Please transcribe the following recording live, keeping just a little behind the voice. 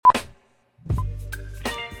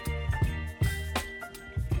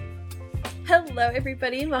Hello,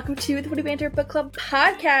 everybody, and welcome to the Witty Banter Book Club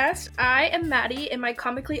podcast. I am Maddie in my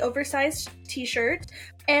comically oversized t-shirt,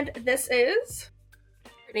 and this is...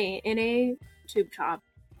 in a tube top.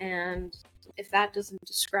 And if that doesn't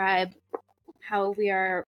describe how we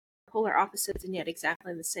are polar opposites and yet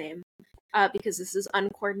exactly the same, because this is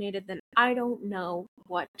uncoordinated, then I don't know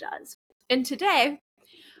what does. And today,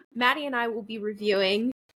 Maddie and I will be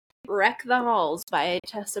reviewing Wreck the Halls by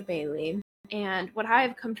Tessa Bailey. And what I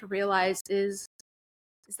have come to realize is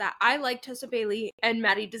that I like Tessa Bailey and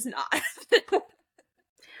Maddie does not.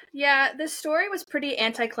 Yeah, this story was pretty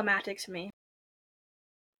anticlimactic to me.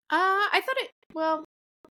 I thought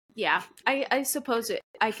yeah, I suppose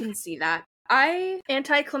I can see that.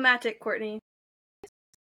 Anticlimactic, Courtney.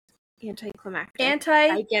 Anticlimactic.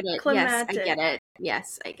 Anticlimactic. I get it. Yes, I get it.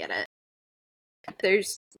 Yes, I get it.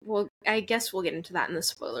 I guess we'll get into that in the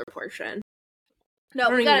spoiler portion. No,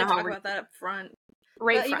 we gotta talk about that up front.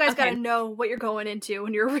 Right, you guys gotta know what you're going into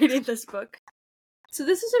when you're reading this book. So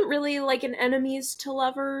this isn't really like an enemies to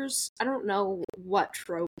lovers. I don't know what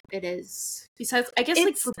trope it is. Besides, I guess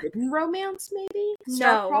like forbidden romance, maybe?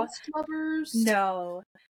 Star-crossed lovers? No.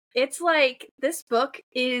 It's like, this book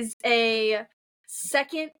is a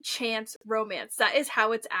second chance romance. That is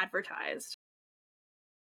how it's advertised.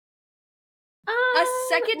 A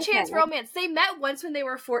second chance romance. They met once when they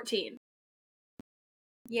were 14.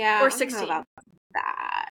 Yeah. Or 16. I don't know about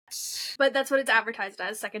that. But that's what it's advertised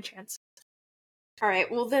as, second chance. Alright,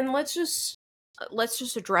 well then let's just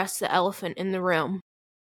address the elephant in the room.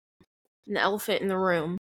 And the elephant in the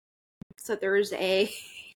room. So there's a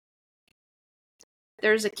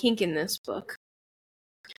kink in this book.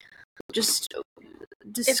 Just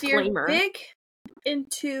disclaimer. If you're big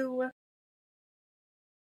into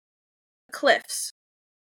cliffs.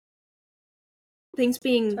 Things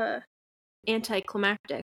being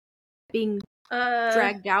anticlimactic. Being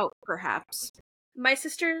dragged out, perhaps. My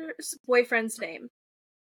sister's boyfriend's name.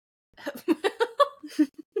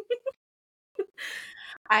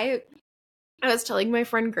 I was telling my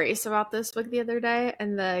friend Grace about this book the other day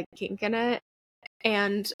and the kink in it,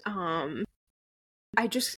 and I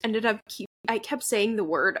just ended up I kept saying the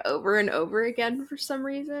word over and over again for some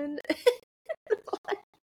reason.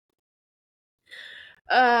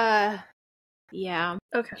 Yeah.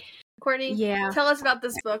 Okay. Courtney, yeah. Tell us about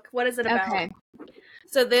this book. What is it about? Okay.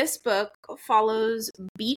 So this book follows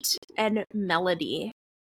Beat and Melody.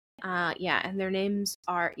 And their names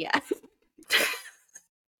are,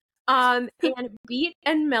 and Beat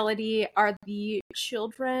and Melody are the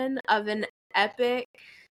children of an epic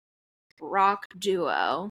rock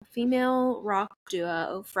duo, female rock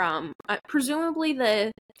duo from, presumably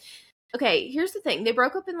here's the thing, they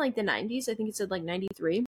broke up in like the 90s, I think it said like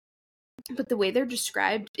 93, but the way they're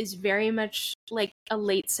described is very much like a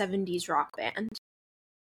late 70s rock band.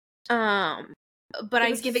 But it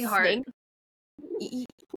was giving heart.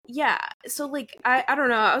 Yeah, so like I don't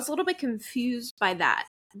know, I was a little bit confused by that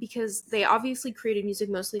because they obviously created music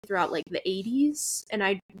mostly throughout like the 80s,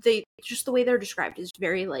 and they just the way they're described is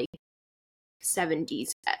very like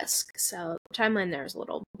 70s-esque. So the timeline there is a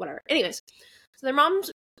little whatever. Anyways, so their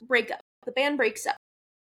moms break up. The band breaks up.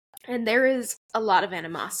 And there is a lot of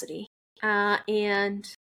animosity. And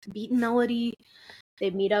Beat and Melody,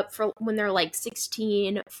 they meet up for when they're like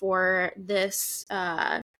 16 for this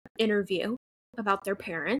interview about their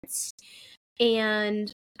parents.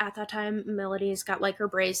 And at that time, Melody's got like her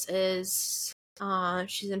braces.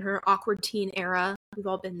 She's in her awkward teen era. We've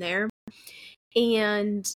all been there.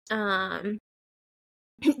 And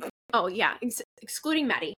oh yeah, excluding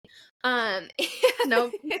Maddie.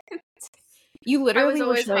 Nope. You literally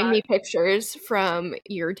were showing me pictures from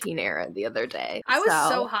your teen era the other day. I was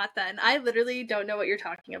so hot then. I literally don't know what you're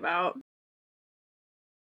talking about.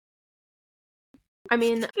 I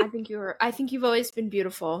mean, I think you've always been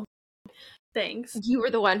beautiful. Thanks. You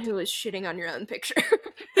were the one who was shitting on your own picture.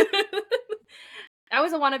 I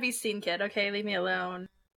was a wannabe scene kid, okay? Leave me alone.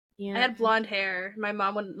 Yeah. I had blonde hair. My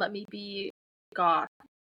mom wouldn't let me be goth.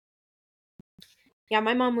 Yeah,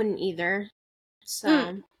 my mom wouldn't either.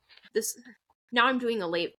 So now I'm doing a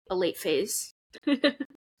late phase. You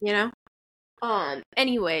know?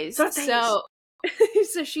 Anyways, so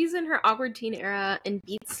she's in her awkward teen era and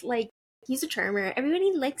Beat's like, he's a charmer.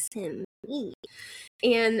 Everybody likes him.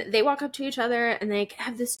 And they walk up to each other and they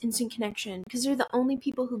have this instant connection because they're the only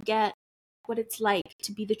people who get what it's like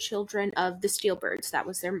to be the children of the Steelbirds. That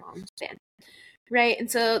was their mom's band. Right? And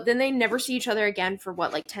so then they never see each other again for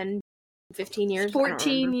what, like 10, 15 years?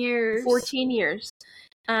 14 years. 14 years.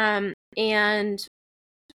 And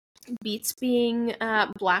Beat's being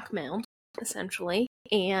blackmailed, essentially,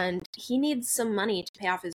 and he needs some money to pay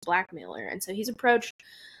off his blackmailer, and so he's approached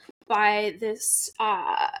by this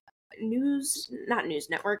not news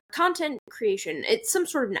network, content creation. It's some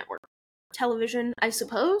sort of network. Television, I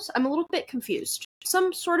suppose. I'm a little bit confused.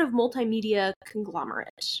 Some sort of multimedia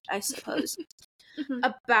conglomerate, I suppose.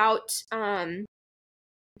 About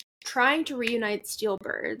trying to reunite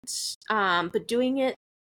Steelbirds, but doing it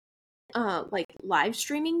like live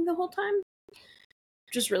streaming the whole time.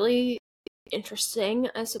 Which is really interesting,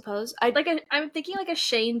 I suppose. I'm thinking like a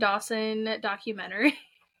Shane Dawson documentary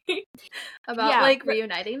about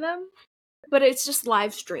reuniting them. But it's just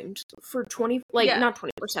live streamed for not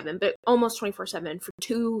 24/7, but almost 24/7 for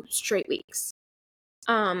 2 straight weeks.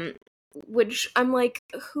 Which I'm like,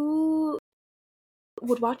 who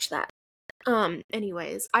would watch that?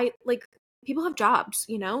 Anyways, people have jobs,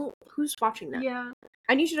 Who's watching that? Yeah.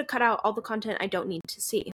 I need you to cut out all the content I don't need to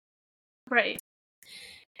see. Right.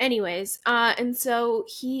 Anyways, and so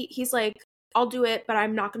he's like, I'll do it, but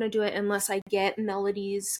I'm not gonna do it unless I get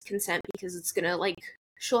Melody's consent, because it's gonna,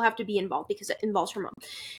 she'll have to be involved because it involves her mom.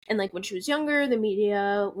 And, when she was younger, the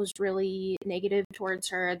media was really negative towards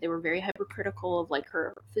her. They were very hypercritical of,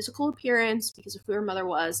 her physical appearance because of who her mother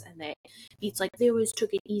was, and they always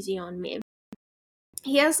took it easy on me.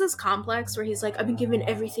 He has this complex where he's like, I've been given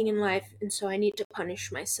everything in life, and so I need to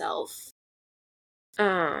punish myself.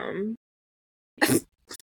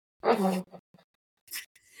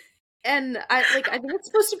 And I think it's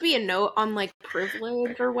supposed to be a note on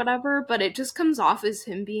privilege or whatever, but it just comes off as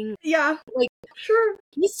him being sure.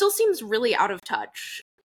 He still seems really out of touch.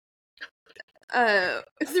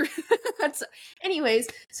 Anyways,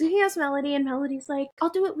 so he has Melody, and Melody's like, I'll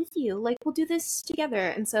do it with you. We'll do this together.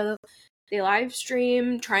 And so they live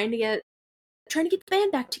stream trying to get the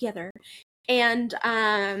band back together. And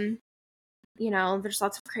there's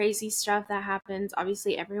lots of crazy stuff that happens.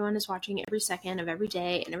 Obviously, everyone is watching every second of every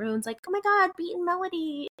day, and everyone's like, oh my god, Beat and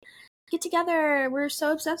Melody, get together. We're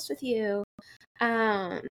so obsessed with you.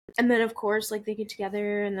 And then, of course, they get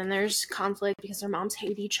together, and then there's conflict because their moms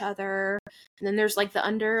hate each other. And then there's, the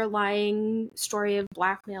underlying story of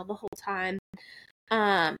blackmail the whole time.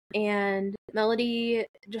 And Melody,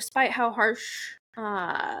 despite how harsh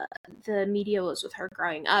the media was with her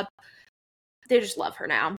growing up, they just love her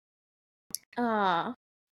now.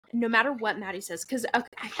 No matter what Maddie says, because,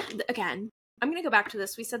 again, I'm gonna go back to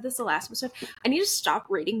this. We said this the last episode. I need to stop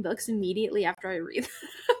rating books immediately after I read them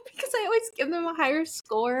because I always give them a higher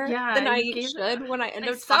score than I should when I end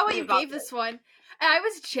up talking about. I saw what you gave this one, and I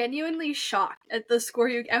was genuinely shocked at the score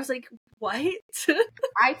you. I was like, what?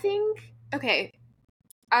 I think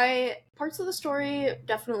parts of the story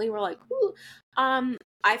definitely were like, ooh.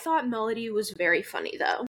 I thought Melody was very funny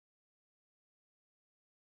though.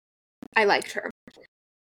 I liked her.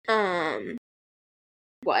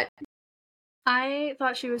 What? I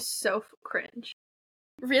thought she was so cringe.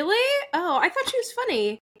 Really? Oh, I thought she was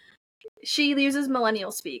funny. She uses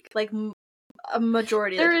millennial speak, a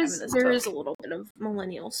majority of the time in this book. There is a little bit of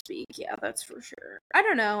millennial speak, yeah, that's for sure. I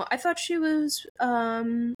don't know. I thought she was,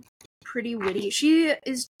 pretty witty. She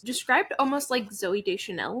is described almost like Zooey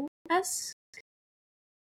Deschanel-esque.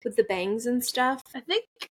 With the bangs and stuff. I think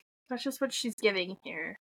that's just what she's giving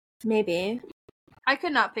here. Maybe. I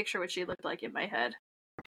could not picture what she looked like in my head.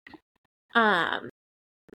 And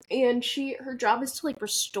her job is to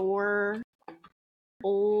restore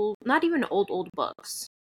not even old books.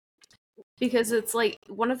 Because it's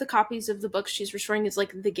one of the copies of the book she's restoring is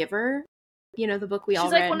The Giver. The book we all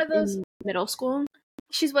read one of those, in middle school.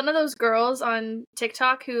 She's one of those girls on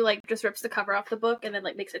TikTok who just rips the cover off the book and then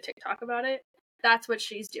makes a TikTok about it. That's what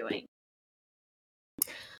she's doing.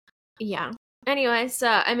 Yeah. Anyway, so,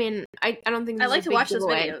 I mean, I don't think this I like to watch those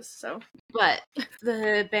videos, so. But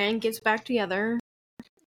the band gets back together.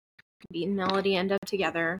 Beat and Melody end up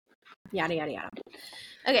together. Yada, yada, yada.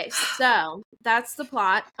 Okay, so, that's the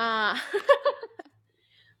plot. Now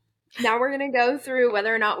we're gonna go through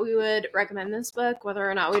whether or not we would recommend this book, whether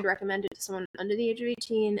or not we'd recommend it to someone under the age of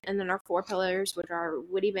 18, and then our 4 pillars, which are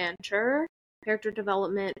witty banter, character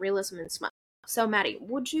development, realism, and smut. So, Maddie,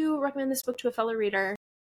 would you recommend this book to a fellow reader?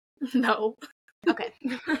 No. Okay.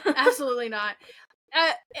 Absolutely not.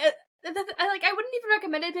 I wouldn't even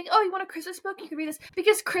recommend it. Oh, you want a Christmas book? You can read this.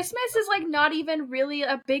 Because Christmas is, not even really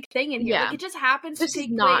a big thing in here. Yeah. It just happens to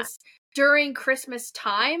take place during Christmas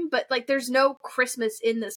time, but, there's no Christmas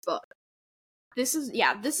in this book. This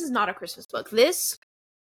is not a Christmas book. This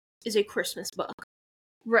is a Christmas book.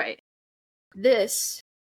 Right. This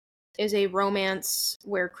is a romance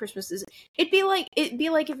where Christmas is. It'd be like if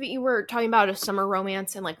you were talking about a summer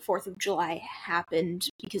romance and 4th of July happened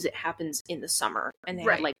because it happens in the summer, and they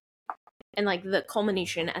had and the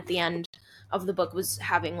culmination at the end of the book was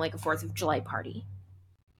having a 4th of July party.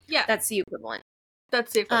 Yeah, that's the equivalent.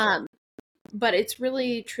 But it's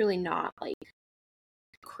really, truly not, like,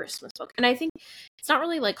 Christmas book. And I think it's not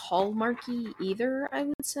really, like, Hallmarky either, I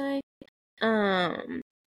would say.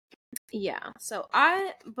 Yeah. So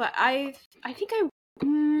I think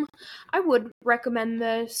I would recommend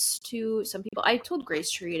this to some people. I told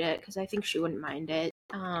Grace to read it because I think she wouldn't mind it.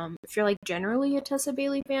 If you're, like, generally a Tessa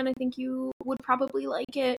Bailey fan, I think you would probably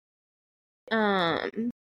like it. I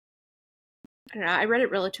don't know, I read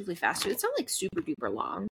it relatively fast, too. It's not, like, super duper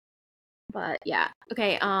long. But, yeah.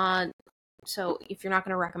 Okay, so if you're not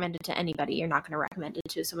going to recommend it to anybody, you're not going to recommend it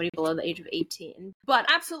to somebody below the age of 18. But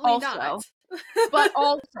absolutely also, not. But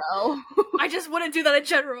also... I just wouldn't do that in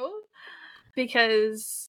general.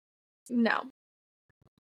 Because, no.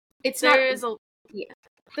 It's This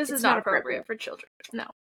it's is not appropriate for children. No.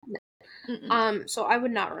 So I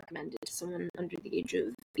would not recommend it to someone under the age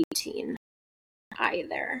of 18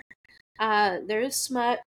 either. There is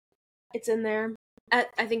smut. It's in there.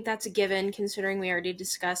 I think that's a given, considering we already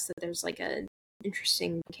discussed that there's, like, a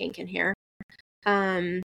interesting kink in here.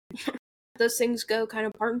 Those things go kind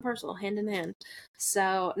of part and parcel, hand in hand.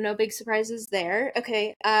 So, no big surprises there.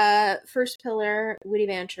 Okay, first pillar, Witty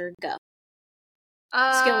Banter, go.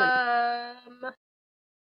 Skill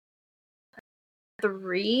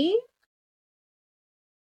 3.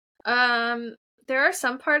 There are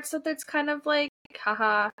some parts that it's kind of like,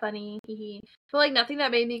 haha, funny, hee hee. But, like, nothing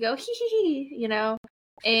that made me go, hee hee hee, you know?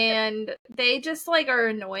 And they just, like, are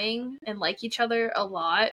annoying and like each other a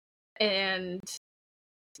lot. And,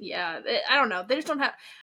 yeah, I don't know. They just don't have...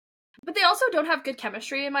 But they also don't have good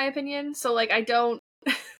chemistry, in my opinion. So, like, I don't...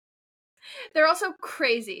 They're also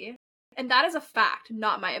crazy. And that is a fact,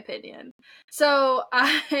 not my opinion. So,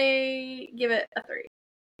 I give it a 3.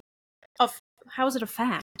 How is it a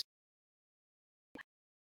fact?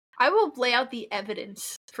 I will lay out the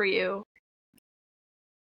evidence for you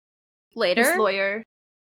later. This lawyer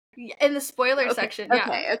in the spoiler section.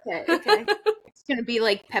 Yeah. Okay. It's gonna be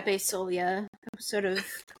like Pepe Sylvia episode of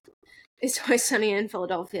It's Always Sunny in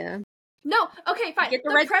Philadelphia. No. Okay. Fine. Get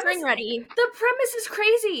the red string ready. The premise is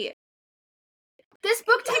crazy. This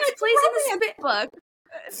book takes place in the book.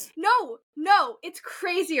 No, it's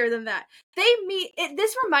crazier than that. They meet.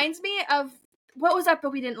 This reminds me of what was that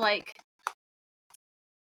book we didn't like?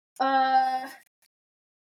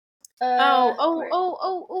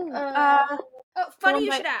 Funny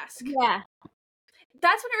you should ask. Yeah.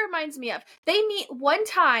 That's what it reminds me of. They meet one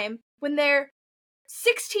time when they're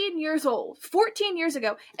 16 years old, 14 years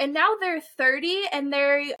ago, and now they're 30 and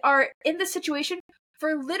they are in this situation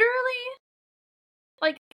for literally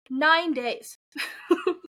like 9 days.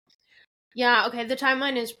 Yeah, okay, the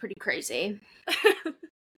timeline is pretty crazy.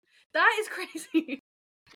 That is crazy.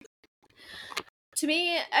 To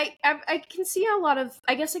me, I can see a lot of,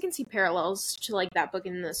 I guess I can see parallels to, like, that book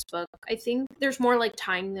and this book. I think there's more, like,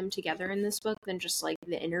 tying them together in this book than just, like,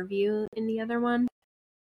 the interview in the other one.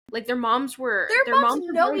 Like, their moms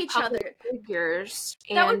know each other. Figures.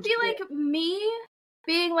 That would be like me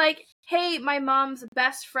being like, hey, my mom's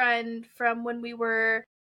best friend from when we were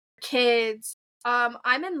kids,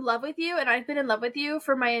 I'm in love with you and I've been in love with you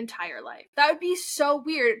for my entire life. That would be so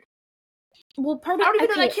weird. Well, I don't even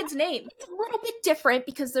know that kid's name. It's a little bit different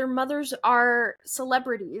because their mothers are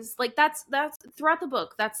celebrities. Like, that's throughout the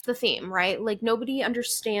book, that's the theme, right? Like, nobody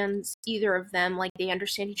understands either of them like they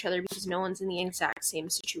understand each other because no one's in the exact same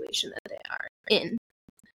situation that they are in.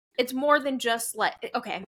 It's more than just, like,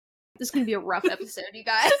 okay, this is gonna be a rough episode, you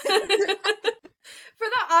guys. For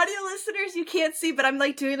the audio listeners, you can't see, but I'm,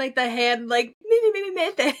 like, doing, like, the hand, like,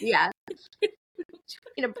 me thing. Yeah.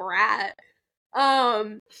 Being a brat.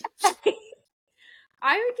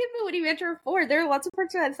 I would give the Witty Banter a 4. There are lots of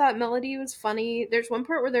parts that I thought Melody was funny. There's one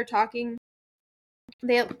part where they're talking.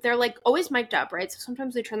 They're like always mic'd up, right? So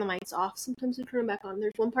sometimes they turn the mics off, sometimes they turn them back on.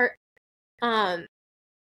 There's one part,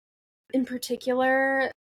 in particular,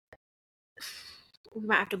 we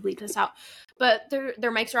might have to bleep this out, but their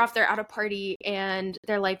mics are off. They're at a party and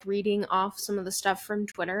they're like reading off some of the stuff from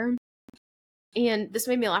Twitter. And this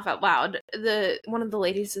made me laugh out loud. One of the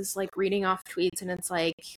ladies is like reading off tweets and it's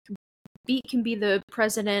like, Beat can be the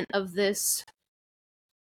president of this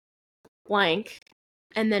blank.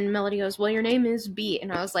 And then Melody goes, well, your name is Beat.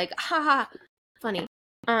 And I was like, haha, funny.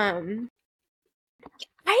 I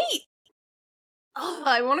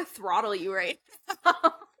want to throttle you right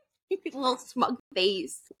now. You little smug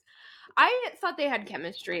face. I thought they had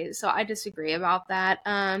chemistry, so I disagree about that.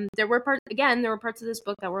 There were parts of this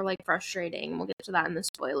book that were like frustrating. We'll get to that in the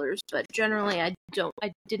spoilers, but generally I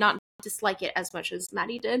did not dislike it as much as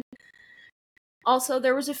Maddie did. Also,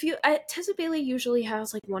 there was a few. Tessa Bailey usually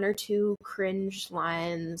has like one or two cringe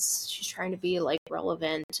lines. She's trying to be like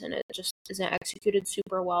relevant, and it just isn't executed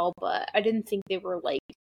super well. But I didn't think they were like.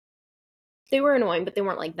 They were annoying, but they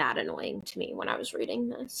weren't like that annoying to me when I was reading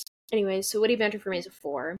this. Anyway, so Witty Banter for me is a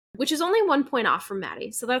 4, which is only 1 point off from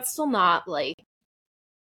Maddie, so that's still not like.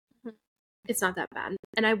 It's not that bad.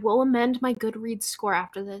 And I will amend my Goodreads score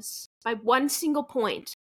after this by 1 single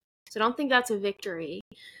point. So I don't think that's a victory.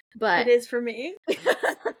 But it is for me.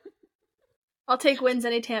 I'll take wins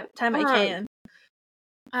any time I can.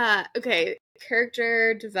 Okay.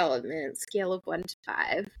 Character development, scale of 1 to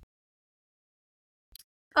 5.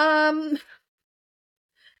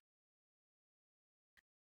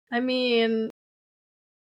 I mean,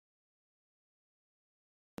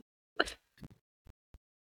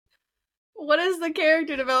 what is the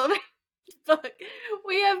character development book?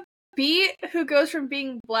 We have Beat, who goes from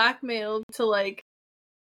being blackmailed to like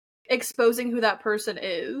exposing who that person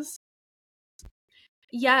is.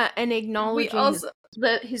 Yeah, and acknowledging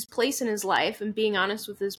his place in his life and being honest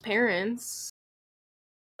with his parents.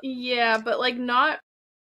 Yeah, but like not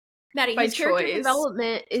Maddie, by his choice. Character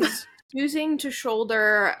development is choosing to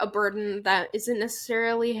shoulder a burden that isn't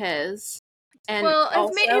necessarily his. And well,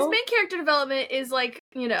 also, his main character development is like,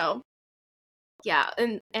 you know. Yeah,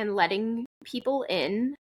 and letting people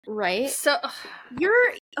in, right? So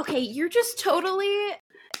you're just totally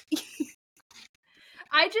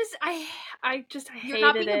I hated You're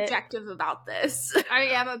not being it. objective about this. I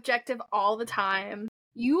am objective all the time.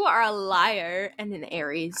 You are a liar and an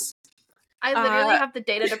Aries. I literally have the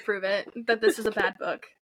data to prove it, that this is a bad book.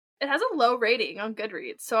 It has a low rating on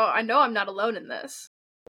Goodreads, so I know I'm not alone in this.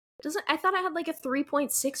 I thought I had like a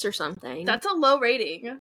 3.6 or something. That's a low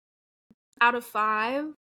rating. Out of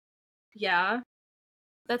 5? Yeah.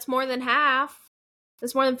 That's more than half.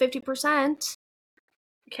 That's more than 50%.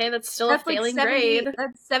 Okay, that's still a failing grade.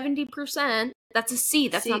 That's 70%. That's a C.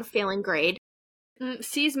 That's not a failing grade.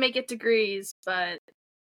 C's make it degrees, but...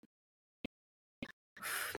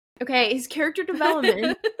 Okay, his character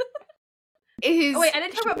development is... Oh wait, I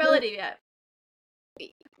didn't talk about Melody yet.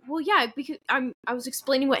 Well, yeah, because I was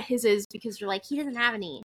explaining what his is because you're like, he doesn't have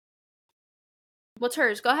any. What's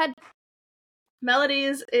hers? Go ahead.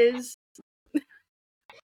 Melody's is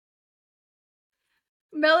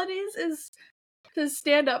to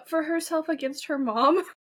stand up for herself against her mom.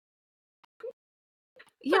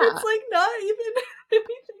 Yeah. But it's like not even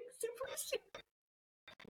anything super stupid.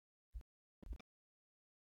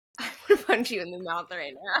 I'm gonna punch you in the mouth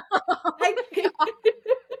right now.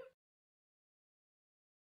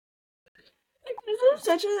 This is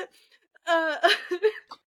such a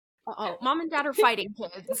Uh-oh, mom and dad are fighting,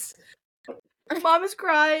 kids. Mom is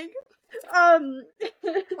crying.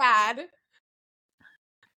 Dad.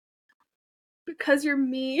 Because you're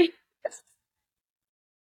me.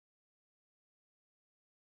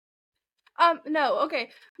 No, okay.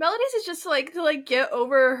 Melody's is just to get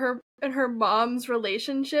over her and her mom's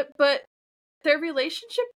relationship, but their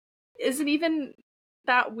relationship isn't even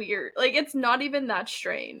that weird. Like, it's not even that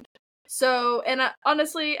strained. So, and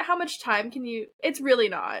honestly, how much time can you... It's really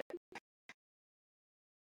not.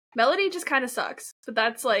 Melody just kind of sucks, but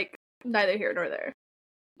that's, like, neither here nor there.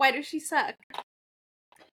 Why does she suck?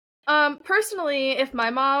 Personally, if my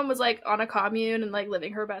mom was, like, on a commune and, like,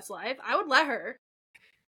 living her best life, I would let her.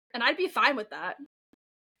 And I'd be fine with that.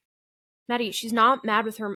 Maddie, she's not mad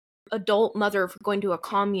with her adult mother for going to a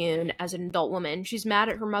commune as an adult woman. She's mad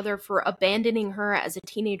at her mother for abandoning her as a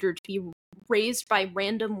teenager to be raised by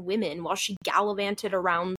random women while she gallivanted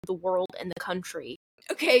around the world and the country.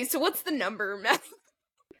 Okay, so what's the number, Maddie?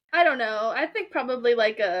 I don't know. I think probably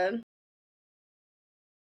like a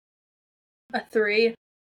 3.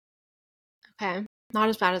 Okay. Not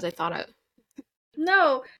as bad as I thought it.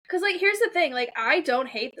 No, because, like, here's the thing. Like, I don't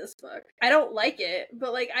hate this book. I don't like it.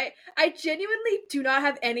 But, like, I genuinely do not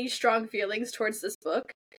have any strong feelings towards this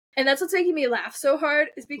book. And that's what's making me laugh so hard,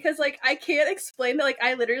 is because, like, I can't explain that, like,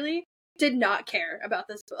 I literally did not care about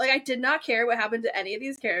this book. Like, I did not care what happened to any of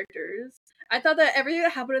these characters. I thought that everything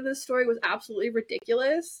that happened in this story was absolutely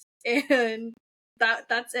ridiculous. And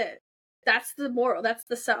that's it. That's the moral. That's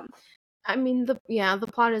the sum. I mean, the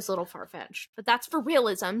plot is a little far-fetched. But that's for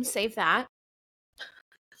realism. Save that.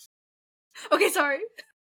 Okay, sorry.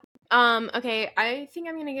 Okay, I think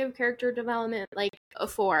I'm gonna give character development, like, a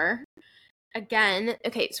 4. Again,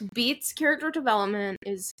 okay, so Beat's character development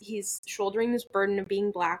is he's shouldering this burden of being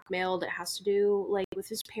blackmailed. It has to do, like, with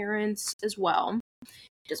his parents as well.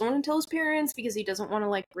 He doesn't want to tell his parents because he doesn't want to,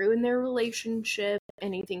 like, ruin their relationship,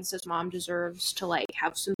 and he thinks his mom deserves to, like,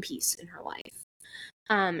 have some peace in her life.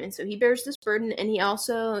 And so he bears this burden, and he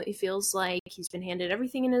feels like he's been handed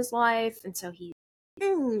everything in his life, and so he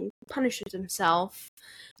punishes himself.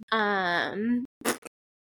 And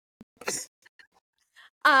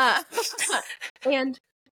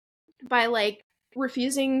by like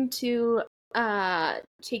refusing to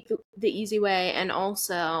take the easy way, and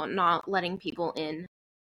also not letting people in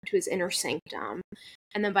to his inner sanctum.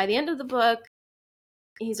 And then by the end of the book,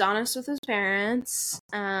 he's honest with his parents,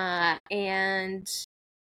 and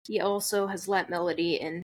he also has let Melody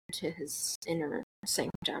into his inner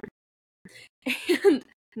sanctum. And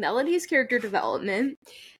Melody's character development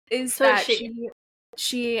is that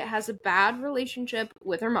she has a bad relationship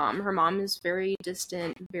with her mom. Her mom is very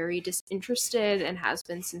distant, very disinterested, and has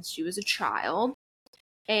been since she was a child.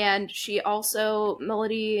 And she also,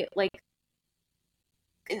 Melody, like,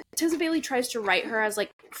 Tessa Bailey tries to write her as,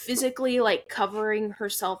 like, physically, like, covering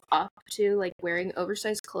herself up to, like, wearing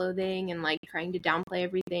oversized clothing and, like, trying to downplay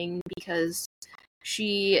everything because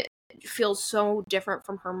she feels so different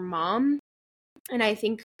from her mom. And I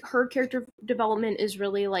think her character development is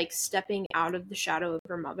really, like, stepping out of the shadow of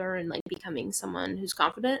her mother and, like, becoming someone who's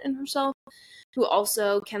confident in herself, who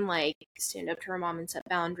also can, like, stand up to her mom and set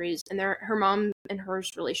boundaries. And her mom and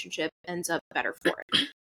hers relationship ends up better for it.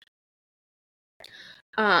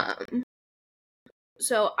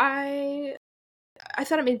 So I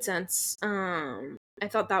thought it made sense. I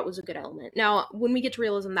thought that was a good element. Now, when we get to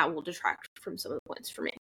realism, that will detract from some of the points for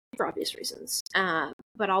me, for obvious reasons.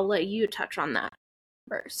 But I'll let you touch on that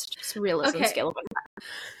first. So realism scale of 1 to 5.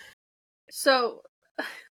 So,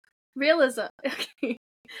 realism. Okay.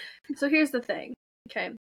 So here's the thing.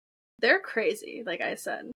 Okay. They're crazy, like I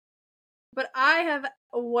said. But I have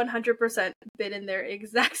 100% been in their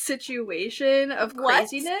exact situation of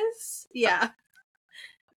craziness. Yeah.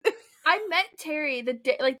 I met Terry the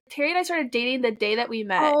day, like, Terry and I started dating the day that we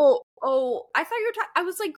met. Oh, I thought you were I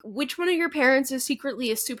was like, which one of your parents is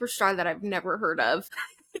secretly a superstar that I've never heard of?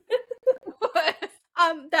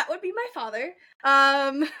 That would be my father.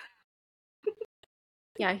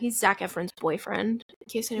 Yeah, he's Zac Efron's boyfriend, in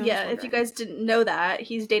case anyone's wondering. If you guys didn't know that,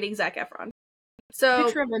 he's dating Zac Efron. So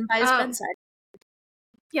picture of him by his bedside.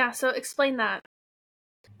 Yeah, so explain that.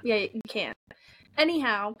 Yeah, you can't.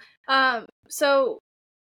 Anyhow, so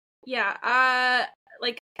yeah,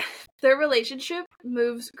 like, their relationship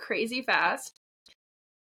moves crazy fast.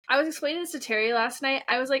 I was explaining this to Terry last night.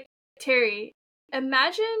 I was like, Terry,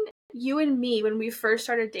 imagine you and me when we first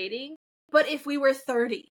started dating, but if we were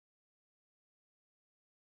 30.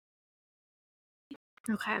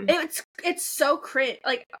 Okay. It's so cringe.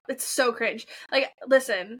 Like, it's so cringe. Like,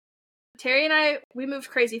 listen, Terry and I, we moved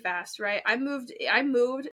crazy fast, right? I moved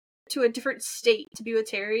to a different state to be with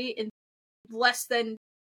Terry in less than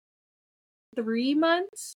 3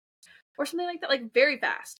 months or something like that, like, very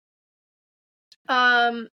fast.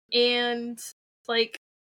 And, like,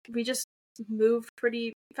 we just moved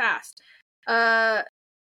pretty fast. That,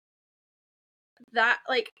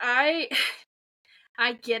 like, I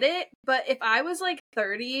get it, but if I was, like,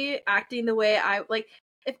 30 acting the way I, like,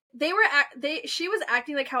 if she was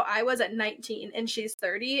acting like how I was at 19 and she's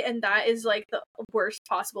 30, and that is, like, the worst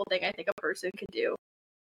possible thing I think a person could do.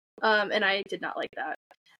 And I did not like that.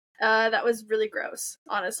 That was really gross,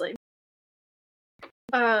 honestly.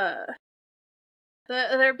 They're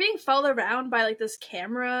being followed around by, like, this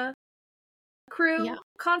camera crew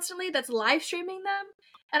constantly that's live streaming them,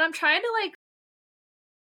 and I'm trying to, like,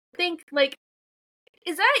 think, like,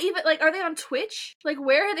 is that even, like, are they on Twitch? Like,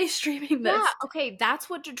 where are they streaming this? Yeah, okay, that's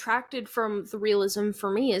what detracted from the realism for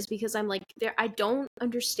me, is because I'm like, I don't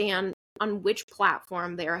understand on which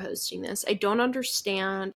platform they are hosting this. I don't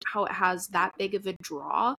understand how it has that big of a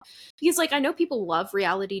draw. Because, like, I know people love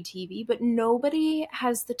reality TV, but nobody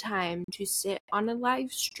has the time to sit on a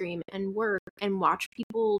live stream and work and watch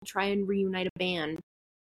people try and reunite a band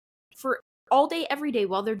for all day, every day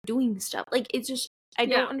while they're doing stuff. Like, it's just, I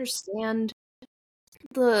don't understand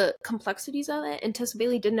the complexities of it, and Tessa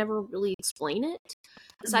Bailey did never really explain it,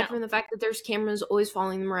 aside from the fact that there's cameras always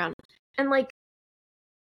following them around. And, like,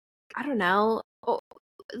 I don't know. Oh,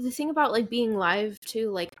 the thing about, like, being live too,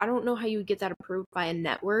 like, I don't know how you would get that approved by a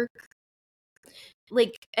network.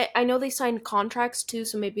 Like, I know they signed contracts too,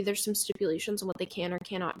 so maybe there's some stipulations on what they can or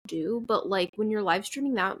cannot do, but, like, when you're live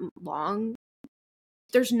streaming that long,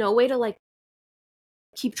 there's no way to, like,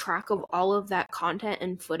 keep track of all of that content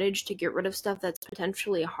and footage to get rid of stuff that's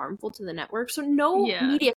potentially harmful to the network. So no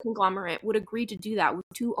media conglomerate would agree to do that with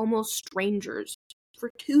two almost strangers for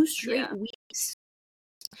 2 straight weeks.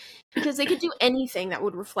 Because they could do anything that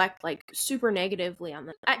would reflect, like, super negatively on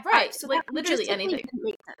them. Right, so, like, literally anything.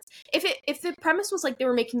 Make sense. If the premise was, like, they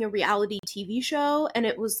were making a reality TV show and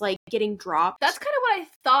it was, like, getting dropped. That's kind of what I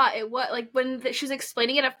thought it was. Like, when she was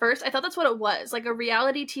explaining it at first, I thought that's what it was. Like, a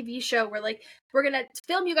reality TV show where, like, we're gonna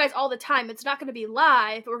film you guys all the time. It's not gonna be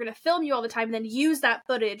live, but we're gonna film you all the time and then use that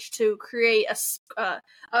footage to create a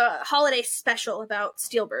holiday special about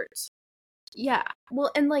Steelbirds. Yeah.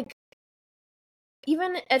 Well, and, like,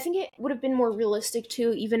 even, I think it would have been more realistic,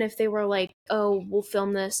 too, even if they were like, oh, we'll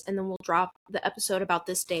film this and then we'll drop the episode about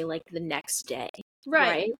this day, like, the next day.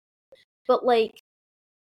 Right? But, like,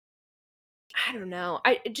 I don't know.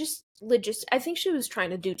 I think she was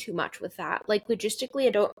trying to do too much with that. Like, logistically,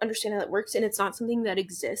 I don't understand how that works, and it's not something that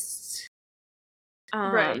exists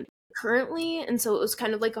currently, and so it was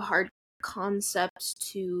kind of like a hard concept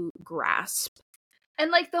to grasp. And,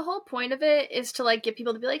 like, the whole point of it is to, like, get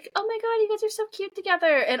people to be like, oh my god, you guys are so cute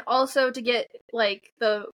together, and also to get, like,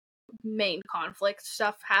 the main conflict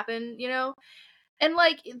stuff happen, you know? And,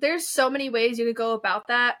 like, there's so many ways you could go about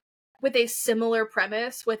that with a similar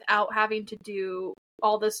premise without having to do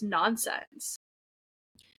all this nonsense.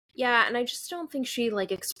 Yeah, and I just don't think she,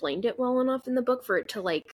 like, explained it well enough in the book for it to,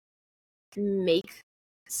 like, make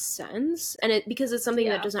sense. And because it's something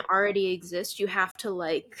that doesn't already exist, you have to,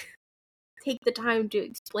 like, take the time to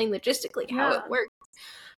explain logistically how it works.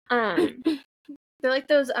 They're like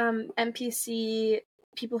those NPC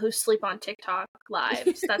people who sleep on TikTok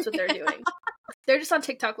lives. That's what they're doing. They're just on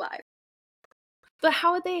TikTok live. But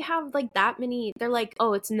how would they have, like, that many? They're like,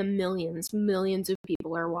 oh, it's in the millions. Millions of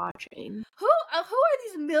people are watching. Who are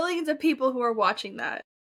these millions of people who are watching that?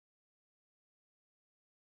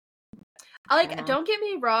 Like, don't get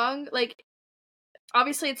me wrong. Like,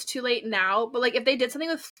 obviously it's too late now, but, like, if they did something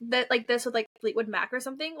with that, like this with, like, Fleetwood Mac or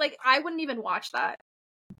something, like, I wouldn't even watch that.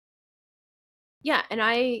 Yeah, and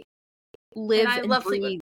I live and love breathe.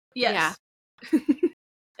 Fleetwood. Yes. Yeah.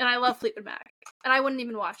 And I love Fleetwood Mac. And I wouldn't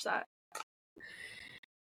even watch that.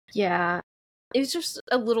 Yeah. It was just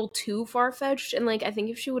a little too far-fetched, and, like, I think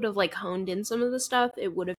if she would have, like, honed in some of the stuff,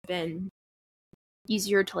 it would have been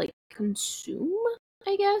easier to, like, consume,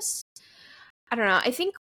 I guess. I don't know. I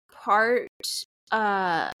think part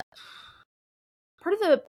of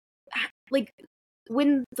the, like,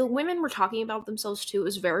 when the women were talking about themselves too, it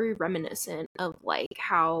was very reminiscent of, like,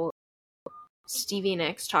 how Stevie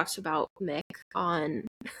Nicks talks about Mick on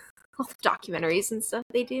all the documentaries and stuff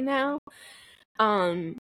they do now.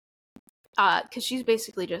 Because she's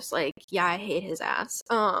basically just like, yeah, I hate his ass.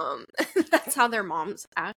 That's how their moms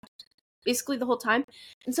act, basically, the whole time.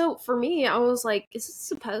 And so, for me, I was like, is this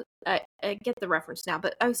supposed... I get the reference now,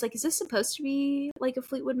 but I was like, is this supposed to be, like, a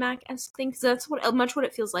Fleetwood Mac-esque thing? Because that's what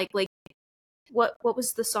it feels like. Like, what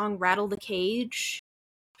was the song Rattle the Cage?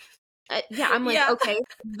 Yeah, I'm like, okay,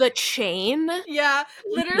 The Chain? Yeah,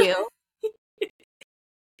 literally.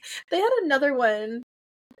 They had another one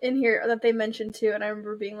in here that they mentioned too, and I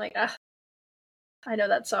remember being like, I know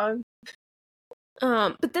that song.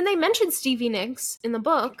 But then they mentioned Stevie Nicks in the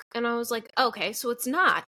book, and I was like, okay, so it's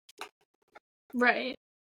not. Right.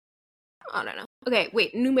 I don't know. Okay,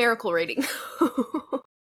 wait, numerical rating.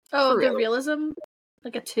 Oh, the realism?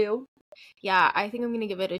 Like a 2? Yeah, I think I'm gonna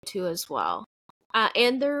give it a 2 as well.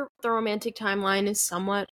 And the romantic timeline is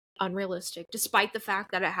somewhat unrealistic, despite the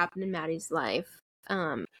fact that it happened in Maddie's life.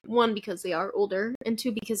 1, because they are older, and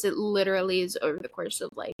 2, because it literally is over the course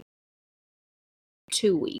of, like,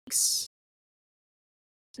 2 weeks.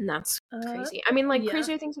 And that's crazy. I mean, like,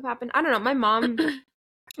 crazier things have happened. I don't know, my mom...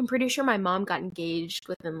 I'm pretty sure my mom got engaged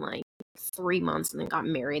within, like, 3 months and then got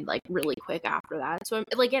married, like, really quick after that. So,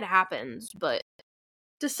 like, it happens, but...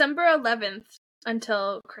 December 11th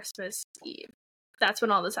until Christmas Eve. That's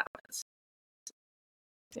when all this happens.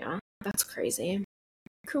 Yeah, that's crazy.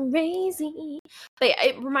 Crazy. But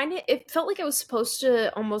it felt like it was supposed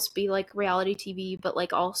to almost be like reality TV, but,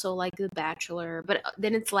 like, also like The Bachelor, but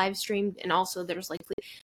then it's live streamed, and also there's, like,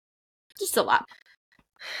 just a lot.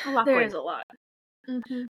 There is a lot.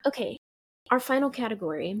 Mm-hmm. Okay, our final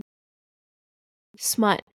category.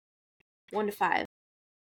 Smut. 1 to 5.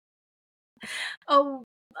 Oh,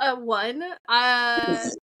 1.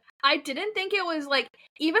 I didn't think it was, like,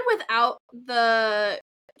 even without the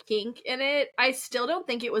kink in it, I still don't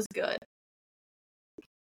think it was good.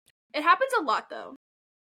 It happens a lot, though.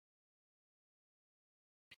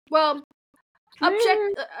 Well,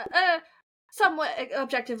 somewhat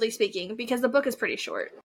objectively speaking, because the book is pretty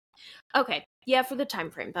short. Okay, yeah, for the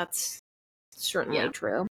time frame, that's certainly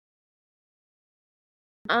true.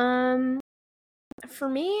 For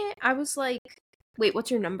me, I was like, wait,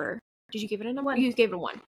 what's your number? Did you give it a number? 1. You gave it a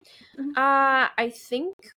 1. Mm-hmm. I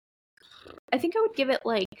think I would give it,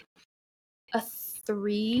 like, a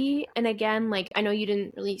 3. And again, like, I know you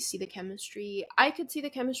didn't really see the chemistry. I could see the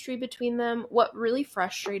chemistry between them. What really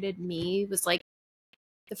frustrated me was, like,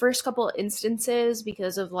 the first couple instances,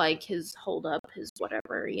 because of, like, his hold up, his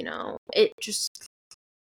whatever, you know, it just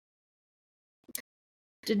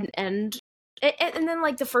didn't end. And then,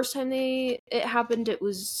 like, the first time it happened, it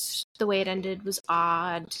was, the way it ended was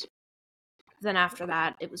odd. Then after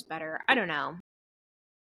that, it was better. I don't know.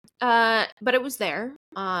 But it was there.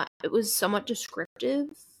 It was somewhat descriptive.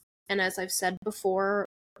 And as I've said before,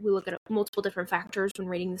 we look at multiple different factors when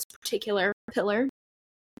rating this particular pillar,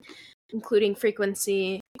 including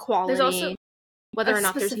frequency, quality, whether or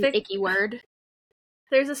not there's an icky word.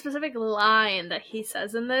 There's a specific line that he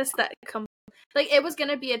says in this that like, it was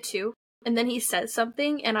gonna be a 2, and then he says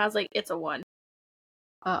something, and I was like, it's a 1.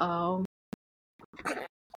 Uh-oh.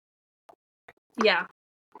 Yeah.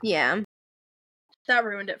 Yeah. That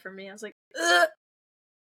ruined it for me. I was like, ugh.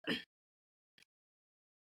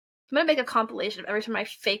 I'm gonna make a compilation of every time I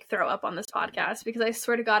fake throw up on this podcast, because I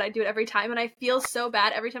swear to God I do it every time, and I feel so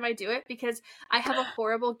bad every time I do it because I have a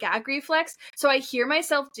horrible gag reflex. So I hear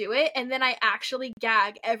myself do it, and then I actually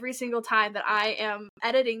gag every single time that I am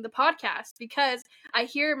editing the podcast because I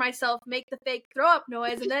hear myself make the fake throw up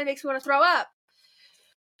noise, and then it makes me want to throw up.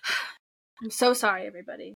 I'm so sorry,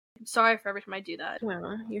 everybody. I'm sorry for every time I do that.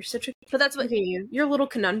 Well, you're such a... But that's what... You're a little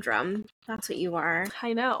conundrum. That's what you are.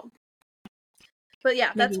 I know. But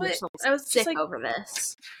yeah, that's what I was sick just like over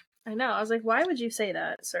this. I know. I was like, why would you say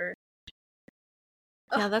that, sir?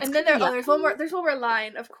 Yeah, that's and then there's one more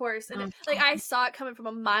line, of course, and like I saw it coming from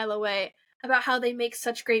a mile away about how they make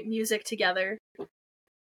such great music together.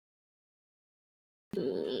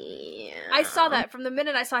 Yeah. I saw that from the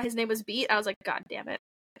minute I saw his name was Beat. I was like, God damn it.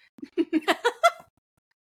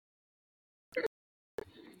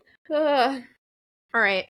 All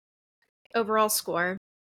right. Overall score.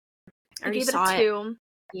 I gave it a 2.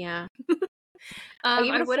 Yeah.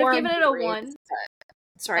 I would have given it a 1.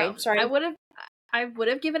 Sorry. I would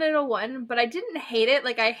have given it a 1, but I didn't hate it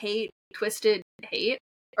like I hate Twisted Hate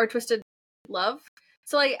or Twisted Love.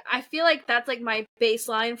 So like I feel like that's like my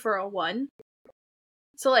baseline for a 1.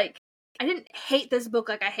 So like I didn't hate this book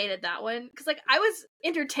like I hated that one, because like I was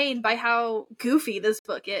entertained by how goofy this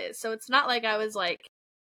book is. So it's not like I was like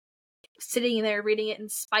sitting there reading it in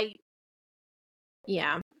spite.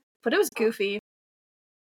 Yeah. But it was goofy.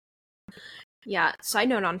 Yeah, side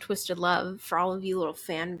note on Twisted Love, for all of you little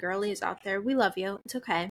fangirlies out there, we love you. It's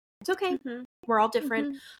okay. It's okay. Mm-hmm. We're all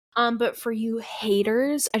different. Mm-hmm. But for you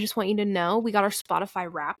haters, I just want you to know we got our Spotify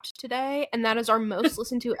Wrapped today, and that is our most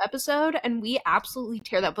listened to episode, and we absolutely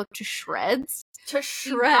tear that book to shreds. To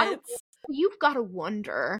shreds. You've got to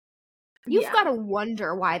wonder. You've got to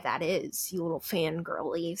wonder why that is, you little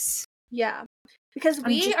fangirlies. Yeah. Because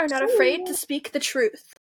we are not afraid to speak the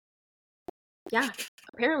truth. Yeah.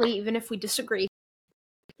 Apparently, even if we disagree.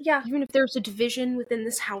 Yeah. Even if there's a division within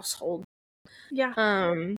this household. Yeah.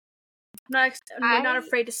 We're not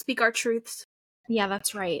afraid to speak our truths. Yeah,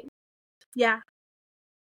 that's right. Yeah.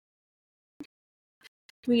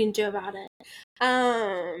 We can do about it.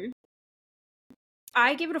 I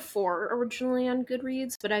gave it a 4 originally on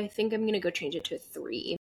Goodreads, but I think I'm gonna go change it to a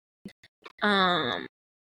 3.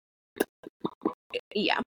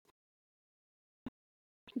 Yeah.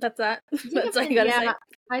 That's that. That's all you gotta say.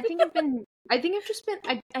 I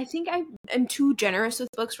think I'm too generous with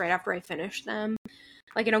books right after I finish them.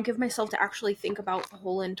 Like, I don't give myself to actually think about the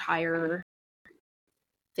whole entire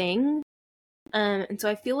thing. And so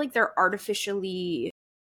I feel like they're artificially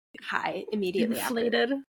high immediately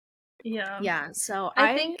inflated. After. Yeah. Yeah, so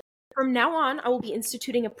I think from now on I will be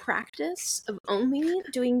instituting a practice of only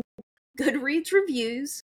doing Goodreads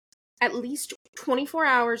reviews at least 24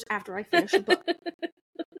 hours after I finish a book.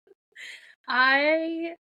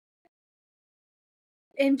 I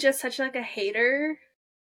am just such like a hater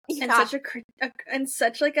and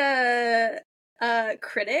such a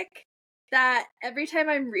critic that every time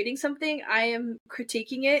I'm reading something, I am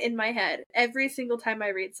critiquing it in my head every single time I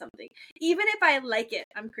read something. Even if I like it,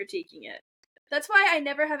 I'm critiquing it. That's why I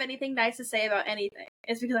never have anything nice to say about anything.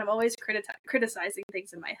 It's because I'm always criticizing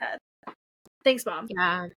things in my head. Thanks, Mom.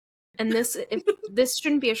 Yeah. And this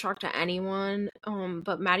shouldn't be a shock to anyone,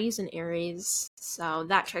 but Maddie's an Aries, so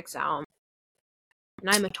that checks out. And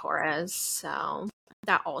I'm a Taurus, so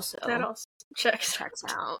that also checks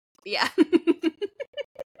out. Yeah.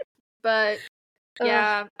 But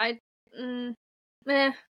yeah,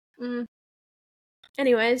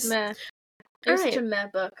 Anyways, meh. It was such a meh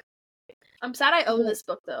book. I'm sad I own this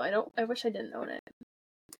book though. I wish I didn't own it.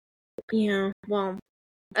 Yeah, well,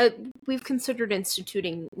 we've considered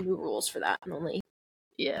instituting new rules for that, and only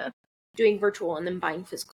doing virtual and then buying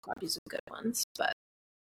physical copies of good ones. But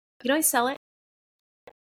you know, I sell it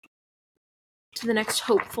to the next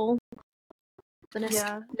hopeful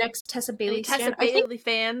The next Tessa Any Bailey Tessa Bailey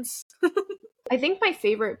fans? I think my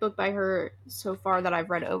favorite book by her so far that I've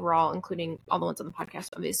read overall, including all the ones on the podcast,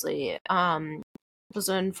 obviously, was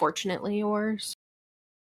Unfortunately Yours.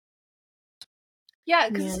 Yeah,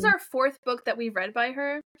 because this is our 4th book that we've read by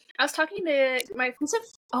her. I was talking to my...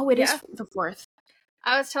 It is the 4th.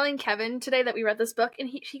 I was telling Kevin today that we read this book, and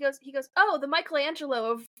he goes, oh, the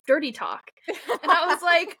Michelangelo of Dirty Talk. And I was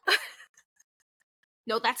like...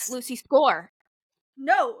 No, that's Lucy Score.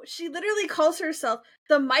 No, she literally calls herself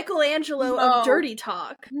the Michelangelo of Dirty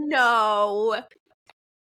Talk. No.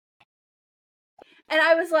 And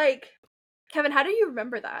I was like, Kevin, how do you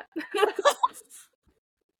remember that?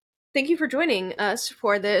 Thank you for joining us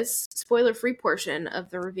for this spoiler-free portion of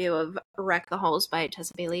the review of Wreck the Halls by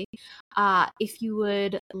Tessa Bailey. If you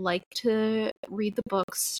would like to read the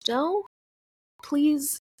book still,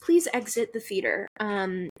 please exit the theater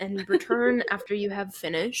and return after you have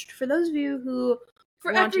finished. For those of you who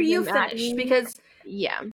after you finish, because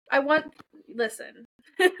listen.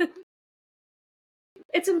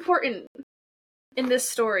 It's important in this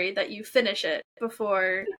story that you finish it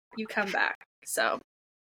before you come back. So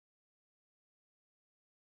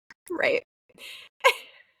right.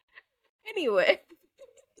 Anyway,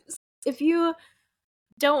 if you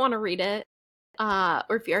don't want to read it,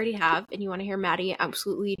 or if you already have and you want to hear Maddie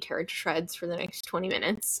absolutely tear it to shreds for the next 20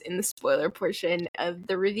 minutes in the spoiler portion of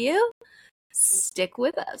the review, stick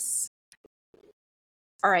with us.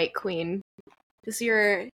 All right, Queen. This is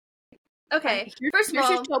your... Okay, first of all...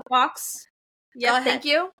 Here's your soapbox. Yeah, thank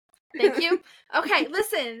you. Okay,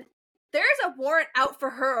 listen. There's a warrant out for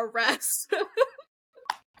her arrest.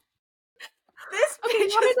 This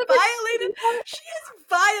bitch has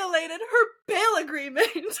violated her bail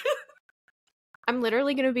agreement. I'm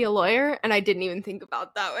literally gonna be a lawyer, and I didn't even think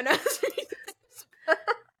about that when I was reading this.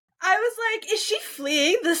 I was like, is she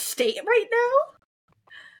fleeing the state right now?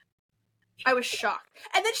 I was shocked.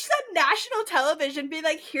 And then she's on national television being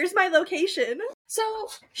like, here's my location. So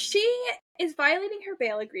she is violating her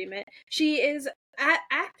bail agreement. She is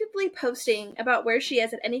actively posting about where she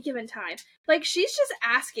is at any given time. Like, she's just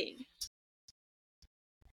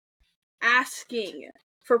asking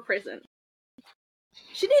for prison.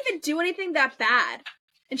 She didn't even do anything that bad,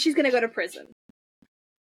 and she's gonna go to prison.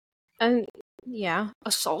 And yeah,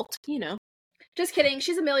 assault, you know. Just kidding.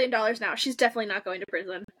 She's $1 million now. She's definitely not going to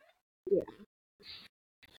prison. Yeah.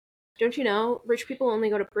 Don't you know, rich people only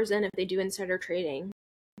go to prison if they do insider trading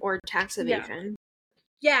or tax evasion.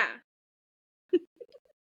 Yeah.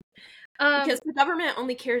 Because the government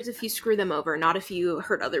only cares if you screw them over, not if you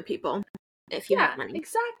hurt other people. If you have money.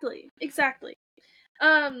 Exactly.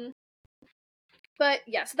 But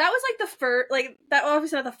yeah, so that was like the first, like, that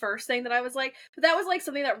obviously not the first thing that I was like, but that was like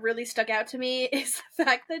something that really stuck out to me is the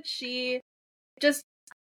fact that she's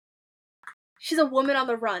a woman on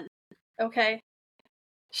the run, okay?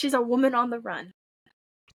 She's a woman on the run.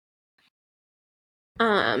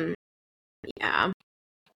 Yeah.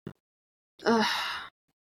 Ugh.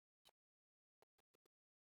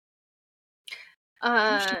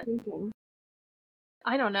 I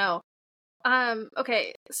don't know.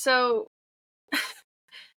 Okay, so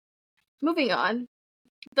moving on.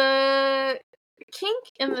 The kink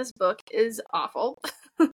in this book is awful.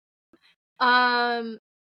 I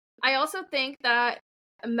also think that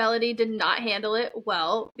Melody did not handle it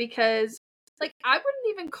well because, like, I wouldn't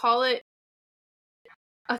even call it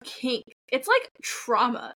a kink. It's like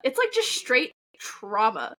trauma. It's like just straight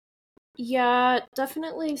trauma. Yeah,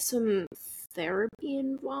 definitely some therapy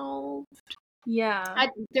involved. Yeah.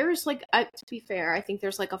 There's like, to be fair, I think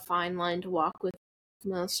there's like a fine line to walk with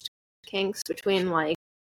most kinks between like,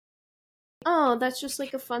 oh, that's just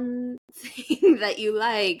like a fun thing that you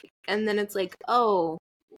like, and then it's like, oh,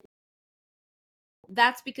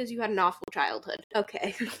 that's because you had an awful childhood.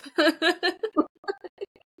 Okay.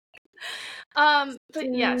 But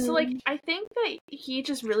yeah, so like, I think that he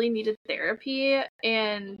just really needed therapy,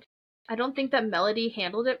 and I don't think that Melody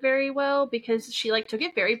handled it very well because she like took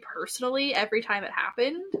it very personally every time it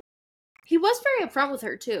happened. He was very upfront with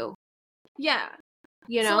her too. Yeah.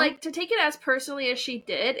 You know? So like, to take it as personally as she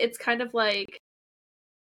did, it's kind of like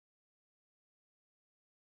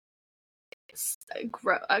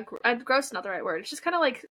gross is not the right word. It's just kind of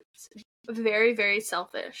like very, very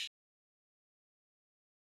selfish.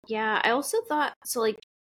 Yeah, I also thought, so like,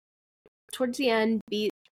 towards the end,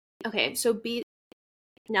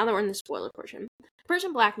 now that we're in the spoiler portion, the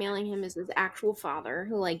person blackmailing him is his actual father,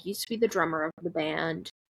 who like used to be the drummer of the band,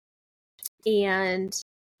 and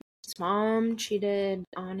his mom cheated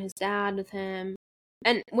on his dad with him,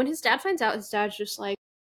 and when his dad finds out, his dad's just like,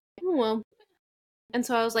 oh well. And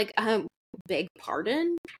so I was like, beg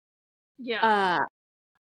pardon? Yeah.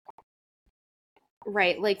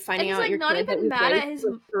 Right, like finding And he's out like your not kid that even was mad raised at his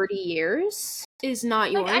for 30 years is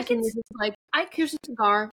not like yours, and you're just like, here's a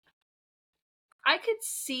cigar. I could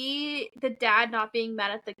see the dad not being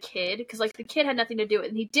mad at the kid because like the kid had nothing to do with it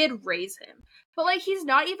and he did raise him. But like he's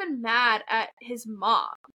not even mad at his mom.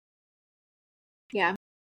 Yeah.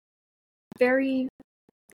 Very,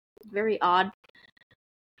 very odd.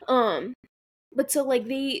 But so like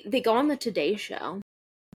they go on the Today Show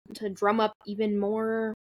to drum up even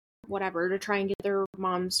more whatever to try and get their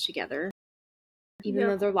moms together. Even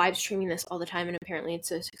though they're live streaming this all the time, and apparently it's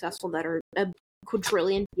so successful that a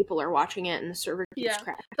quadrillion people are watching it, and the server keeps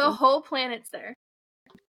crashing. The whole planet's there.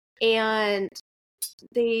 And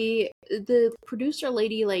the producer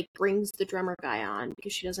lady like brings the drummer guy on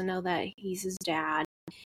because she doesn't know that he's his dad,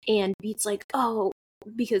 and Beat's like, oh,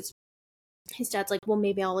 because his dad's like, well,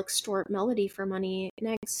 maybe I'll extort Melody for money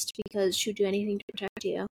next because she'll do anything to protect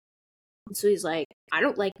you. And so he's like, I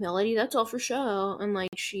don't like Melody, that's all for show. And like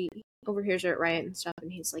she overhears it right and stuff,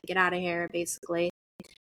 and he's like, get out of here, basically.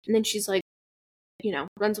 And then she's like,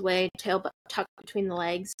 runs away, tail tucked between the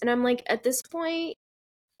legs. And I'm like, at this point,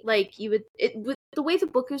 like with the way the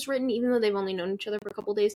book is written, even though they've only known each other for a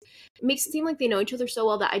couple days, it makes it seem like they know each other so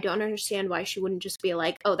well that I don't understand why she wouldn't just be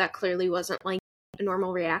like, oh, that clearly wasn't like a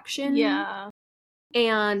normal reaction. Yeah.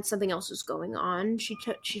 And something else is going on. She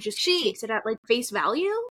just takes it at like face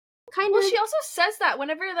value. Kind of. Well, she also says that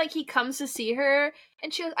whenever like he comes to see her,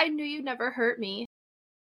 and she goes, I knew you'd never hurt me.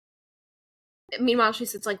 Meanwhile, she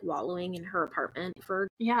sits like wallowing in her apartment for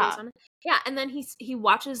days on it. Yeah, and then he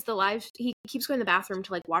watches the live. He keeps going to the bathroom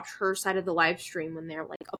to like watch her side of the live stream when they're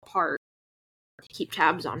like apart to keep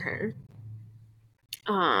tabs on her.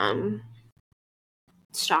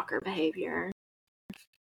 Stalker behavior.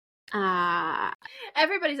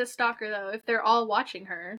 Everybody's a stalker though if they're all watching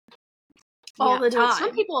her all the time.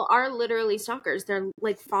 Some people are literally stalkers. They're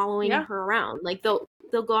like following her around. Like they'll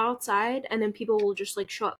go outside and then people will just like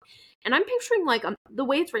show up. And I'm picturing like the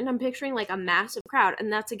way it's written, I'm picturing like a massive crowd.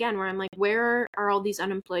 And that's again where I'm like, where are all these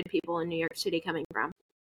unemployed people in New York City coming from?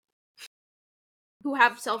 Who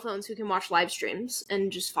have cell phones, who can watch live streams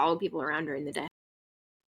and just follow people around during the day.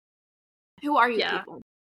 Who are you people?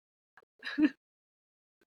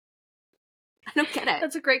 I don't get it.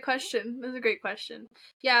 That's a great question.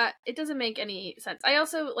 Yeah, it doesn't make any sense. I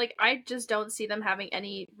also I just don't see them having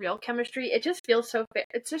any real chemistry. It just feels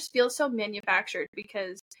so manufactured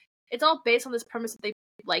because it's all based on this premise that they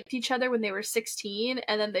liked each other when they were 16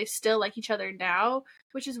 and then they still like each other now,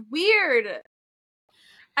 which is weird.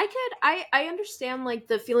 I understand like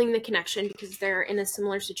the feeling the connection because they're in a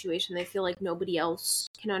similar situation. They feel like nobody else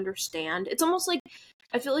can understand. It's almost like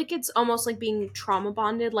I feel like it's almost like being trauma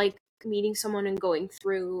bonded, like meeting someone and going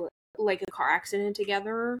through like a car accident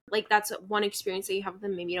together. Like that's one experience that you have with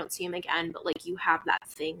them. Maybe you don't see them again, but like you have that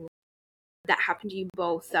thing that happened to you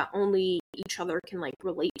both that only each other can like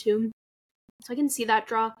relate to. So I can see that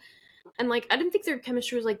draw. And like I didn't think their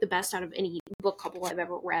chemistry was like the best out of any book couple I've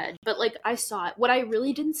ever read, but like I saw it. What I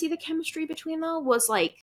really didn't see the chemistry between though was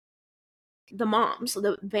like the moms,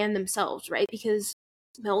 the band themselves, right? Because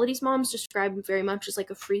Melody's mom's described very much as like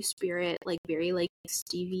a free spirit, like very like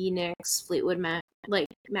Stevie Nicks, Fleetwood Mac, like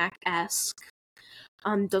Mac-esque.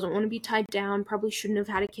 Doesn't want to be tied down, probably shouldn't have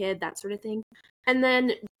had a kid, that sort of thing. And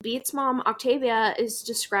then Beat's mom, Octavia, is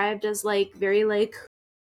described as like very like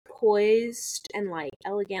poised and like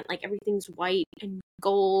elegant, like everything's white and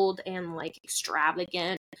gold and like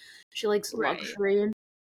extravagant. She likes luxury.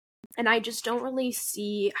 And I just don't really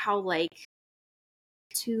see how like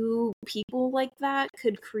two people like that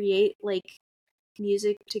could create like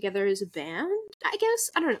music together as a band, I guess.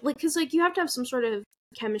 I don't know, like because like you have to have some sort of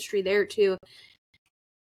chemistry there too.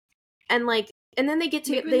 And like and then they get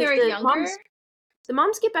to the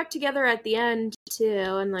moms get back together at the end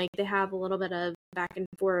too, and like they have a little bit of back and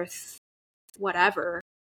forth whatever.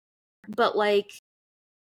 But like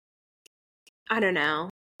I don't know.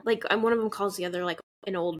 Like one of them calls the other like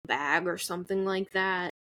an old bag or something like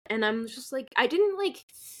that. And I'm just like I didn't like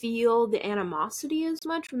feel the animosity as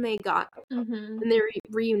much when they when they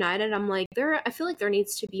reunited. I'm like I feel like there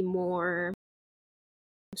needs to be more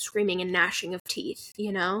screaming and gnashing of teeth,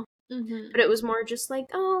 you know? But it was more just like,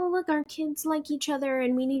 oh, look, our kids like each other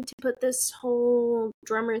and we need to put this whole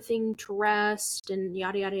drummer thing to rest and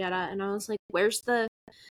yada, yada, yada. And I was like,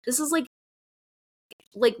 this is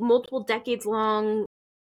like multiple decades long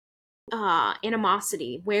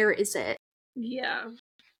animosity. Where is it? Yeah.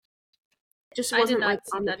 It just wasn't like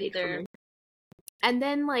on the page for me. And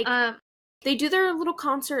then like they do their little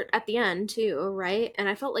concert at the end too, right? And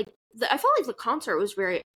I felt like the concert was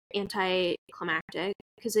very anticlimactic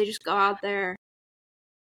because they just go out there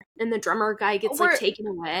and the drummer guy gets like taken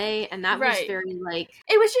away, and that was very like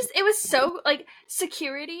it was so like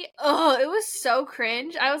security. Oh, it was so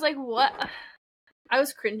cringe. I was like, what? I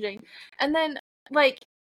was cringing. And then like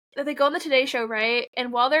they go on the Today Show, right?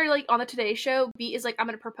 And while they're like on the Today Show, Beat is like, I'm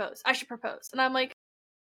gonna propose. I should propose. And I'm like,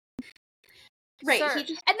 right. Sir. And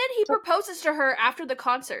then he proposes to her after the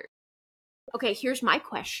concert. Okay, here's my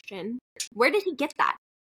question. Where did he get that?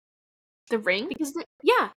 The ring? Because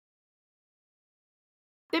yeah.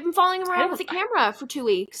 They've been following him around with the camera for 2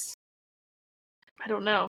 weeks. I don't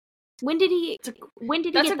know. When did he get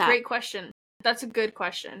that? That's a great question. That's a good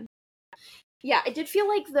question. Yeah, I did feel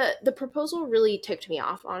like the proposal really ticked me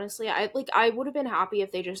off, honestly. I would have been happy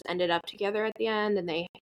if they just ended up together at the end, and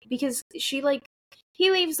because he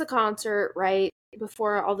leaves the concert, right,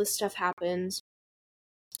 before all this stuff happens.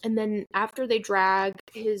 And then after they drag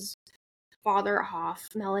his father off,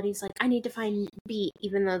 Melody's like, I need to find Beat,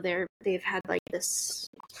 even though they've had like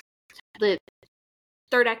the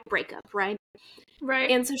third act breakup, right? Right.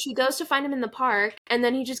 And so she goes to find him in the park, and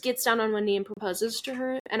then he just gets down on one knee and proposes to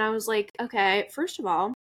her. And I was like, okay, first of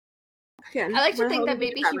all, again, I like to think that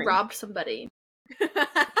maybe he robbed somebody.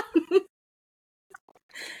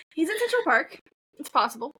 He's in Central Park. It's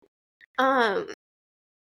possible.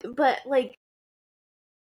 But like,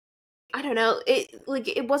 I don't know.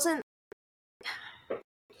 It wasn't.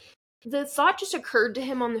 The thought just occurred to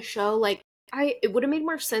him on the show. Like, it would have made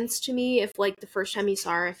more sense to me if, like, the first time he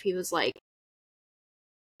saw her, if he was like,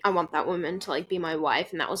 I want that woman to like be my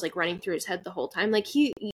wife, and that was like running through his head the whole time. Like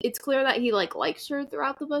it's clear that he like likes her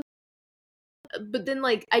throughout the book, but then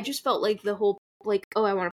like I just felt like the whole like, oh,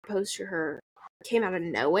 I want to propose to her came out of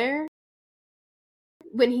nowhere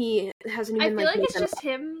when he hasn't even. I feel like it's just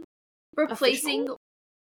him replacing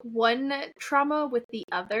one trauma with the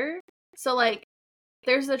other. So like,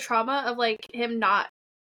 there's the trauma of like him not,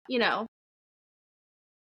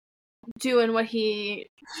 doing what he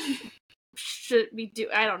should be doing.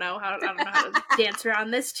 I don't know how to dance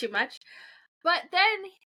around this too much. But then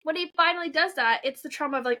when he finally does that, it's the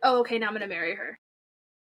trauma of like, oh, okay, now I'm gonna marry her.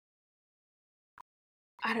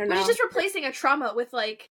 I don't know. He's just replacing a trauma with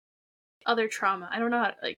like other trauma. I don't know how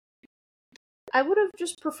to, like. I would have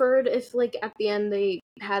just preferred if like at the end they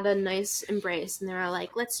had a nice embrace and they were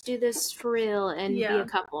like, let's do this for real and be a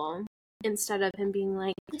couple, instead of him being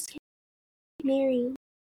like, let's get married.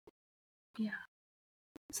 Yeah.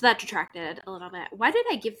 So that detracted a little bit. Why did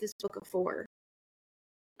I give this book a 4?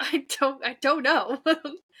 I don't know.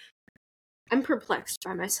 I'm perplexed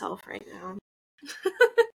by myself right now.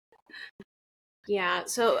 Yeah,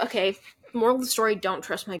 so, okay. Moral of the story, don't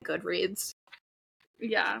trust my Goodreads.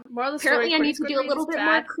 Yeah. Moral of the story, apparently I need to do a little bit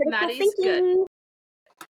more critical Maddie's thinking. Good.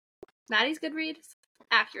 Maddie's Goodreads,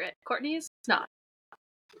 accurate. Courtney's not.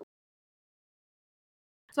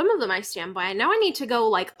 Some of them I stand by. Now I need to go,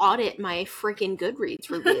 like, audit my freaking Goodreads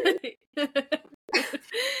review.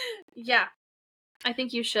 Yeah. I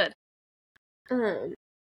think you should. I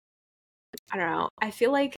don't know. I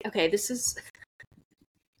feel like, okay, this is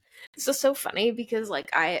so funny because, like,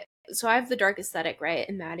 I have the dark aesthetic, right?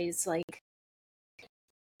 And Maddie's, like,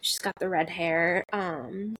 she's got the red hair.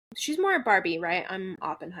 She's more Barbie, right? I'm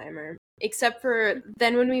Oppenheimer. Except for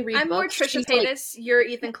then when we read I'm books, more Trisha Paytas, like, you're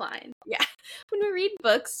Ethan Klein. Yeah. When we read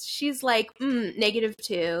books, she's like,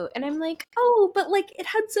 -2. And I'm like, oh, but like it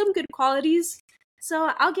had some good qualities.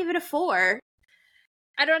 So I'll give it a 4.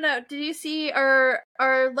 I don't know. Did you see our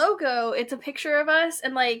logo? It's a picture of us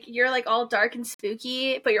and like you're like all dark and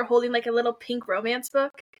spooky, but you're holding like a little pink romance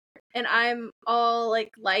book. And I'm all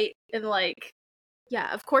like light and like,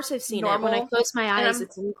 yeah, of course I've seen normal. It. When I close my eyes,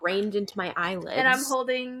 it's ingrained into my eyelids. And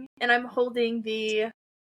I'm holding the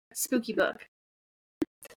spooky book.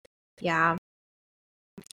 Yeah.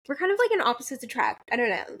 We're kind of like an opposites attract. I don't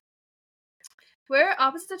know. We're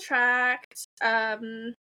opposites attract.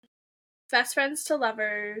 Best friends to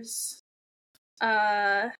lovers.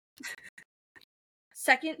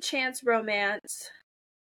 Second chance romance.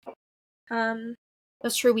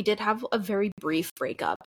 That's true. We did have a very brief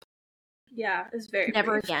breakup. Yeah, it's very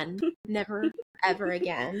never brief. Again. Never ever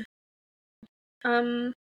again.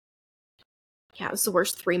 Yeah, it was the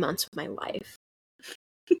worst 3 months of my life.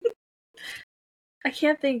 I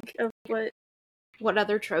can't think of what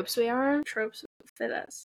other tropes we are. Tropes fit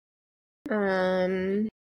us.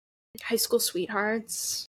 High school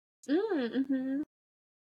sweethearts. Mm-hmm.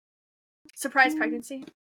 Surprise pregnancy.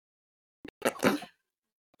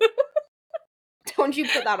 Don't you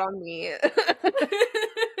put that on me.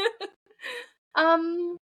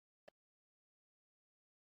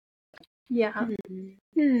 Yeah.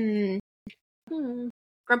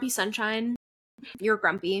 Grumpy Sunshine. You're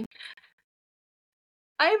grumpy.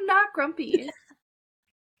 I am not grumpy.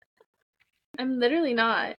 I'm literally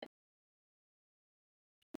not.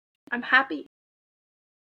 I'm happy.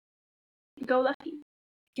 Go lucky.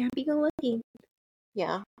 Happy go lucky.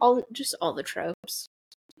 Yeah, all the tropes.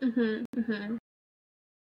 I'm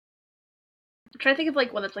trying to think of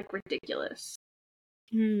like one that's like ridiculous.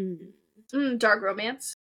 Dark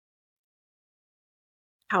romance.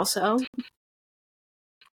 How so?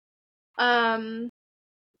 I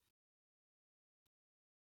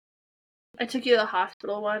took you to the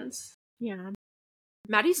hospital once. Yeah.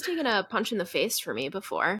 Maddie's taken a punch in the face for me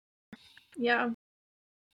before. Yeah.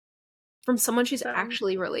 From someone she's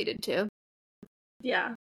actually related to.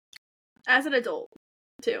 Yeah. As an adult,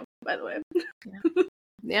 too, by the way.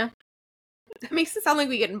 Yeah. That makes it sound like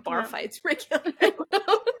we get in bar fights regularly.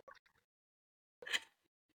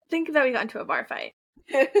 Think that we got into a bar fight.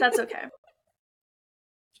 That's okay.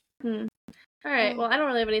 Alright, well, I don't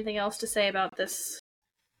really have anything else to say about this.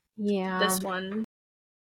 Yeah. This one.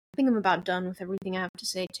 I think I'm about done with everything I have to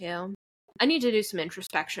say, too. I need to do some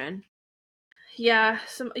introspection. Yeah,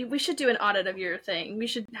 we should do an audit of your thing. We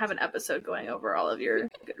should have an episode going over all of your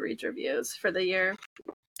Goodreads reviews for the year.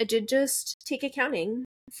 I did just take accounting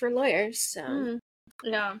for lawyers, so...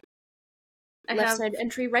 Yeah. Left side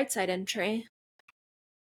entry, right side entry.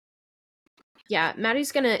 Yeah,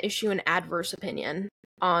 Maddie's gonna issue an adverse opinion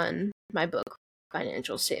on my book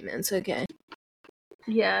financial statements, okay.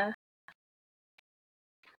 Yeah.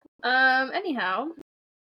 Anyhow,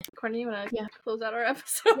 Courtney, you wanna close out our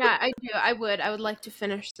episode? Yeah, I do. I would like to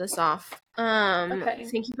finish this off. Okay.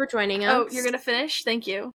 Thank you for joining us. Oh, you're gonna finish? Thank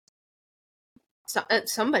you. So,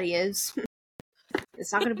 somebody is.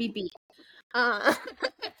 It's not gonna be beat.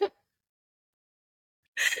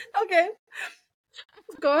 Okay.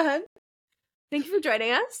 Go ahead. Thank you for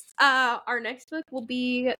joining us. Our next book will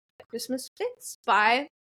be Christmas Fix by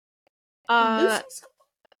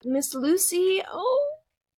Miss Lucy. Oh.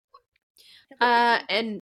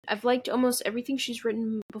 And I've liked almost everything she's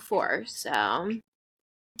written before, so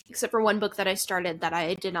except for one book that I started that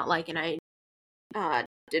I did not like and I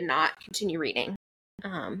did not continue reading.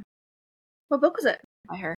 What book was it?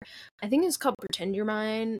 By her. I think it's called Pretend You're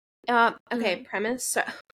Mine. Okay, premise.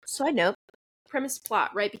 Side note. Premise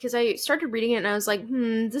plot, right? Because I started reading it and I was like,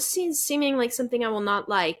 this seems seeming like something I will not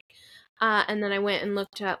like. And then I went and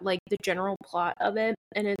looked at like the general plot of it,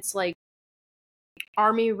 and it's like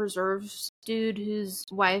Army Reserves dude whose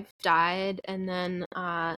wife died, and then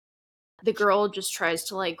the girl just tries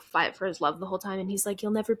to like fight for his love the whole time, and he's like,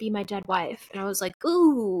 "You'll never be my dead wife." And I was like,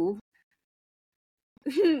 "Ooh,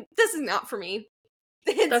 this is not for me."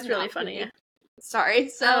 That's really funny. Sorry.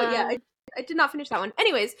 So yeah, I did not finish that one.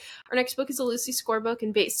 Anyways, our next book is a Lucy Score book,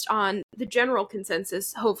 and based on the general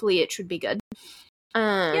consensus, hopefully it should be good.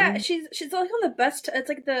 Yeah, she's like on the best. It's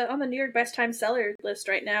like on the New York Best Time Seller list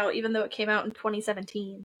right now, even though it came out in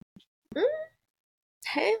 2017.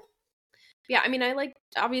 Hey. Yeah, I mean,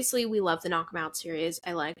 obviously we love the Knock 'Em Out series.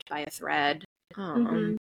 I liked By a Thread.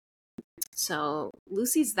 So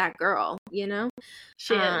Lucy's that girl, you know?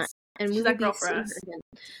 She is. And she's that girl for us.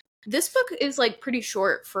 This book is like pretty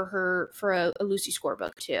short for a Lucy Score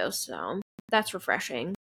book too, so that's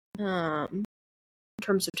refreshing. In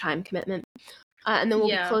terms of time commitment. And then we'll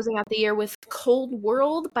be closing out the year with Cold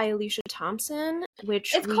World by Alicia Thompson,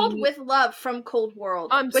 which it's called With Love from Cold World.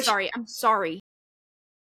 I'm sorry.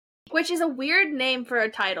 Which is a weird name for a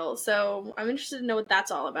title, so I'm interested to know what that's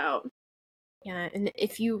all about. Yeah, and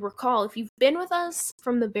if you recall, if you've been with us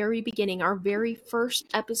from the very beginning, our very first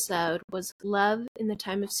episode was Love in the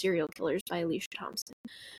Time of Serial Killers by Alicia Thompson.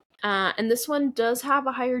 And this one does have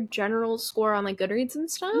a higher general score on like Goodreads and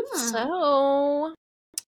stuff, so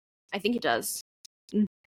I think it does.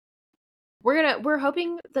 We're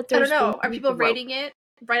hoping that there's... I don't know. Are people rating it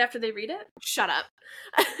right after they read it? Shut up.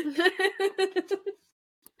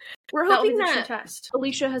 We're hoping that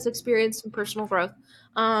Alicia has experienced some personal growth.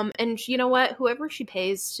 And you know what? Whoever she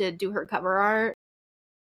pays to do her cover art,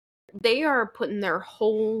 they are putting their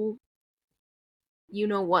whole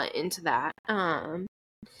you-know-what into that.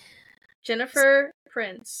 Jennifer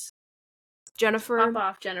Prince. Jennifer. Pop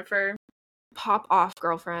off, Jennifer. Pop off,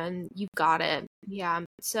 girlfriend. You got it. Yeah.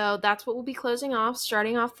 So that's what we'll be closing off,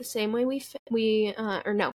 starting off the same way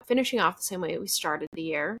finishing off the same way we started the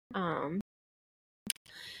year.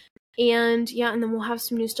 And then we'll have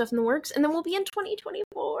some new stuff in the works, and then we'll be in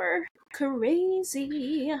 2024.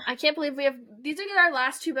 Crazy. I can't believe these are our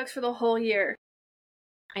last 2 books for the whole year.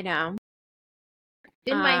 I know.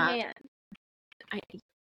 In my hand.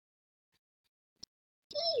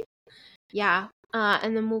 Yeah.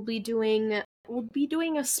 And then we'll be doing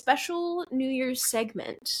a special New Year's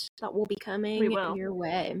segment that will be coming your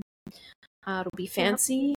way. It'll be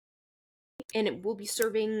fancy. and it will be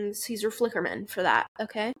serving Caesar Flickerman for that,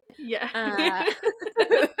 okay? Yeah.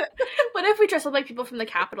 What if we dress up like people from the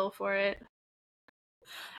Capitol for it?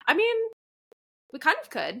 I mean, we kind of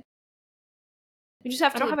could. We just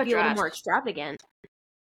have to be a little more extravagant.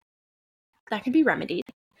 That can be remedied.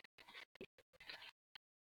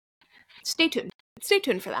 Stay tuned. Stay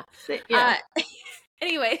tuned for that. Yeah.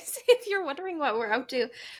 Anyways, if you're wondering what we're up to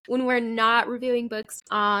when we're not reviewing books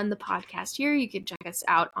on the podcast here, you can check us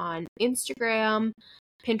out on Instagram,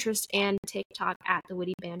 Pinterest, and TikTok at the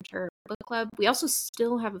Witty Banter Book Club. We also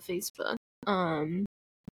still have a Facebook.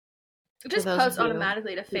 It just posts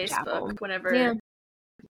automatically to Facebook whenever. Yeah.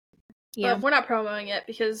 Yeah. We're not promoting it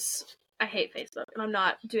because I hate Facebook, and I'm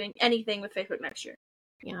not doing anything with Facebook next year.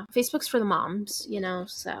 Yeah, Facebook's for the moms,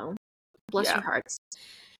 so bless your hearts.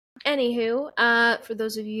 Anywho, for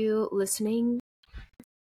those of you listening,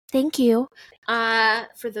 thank you.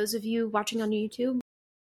 For those of you watching on YouTube,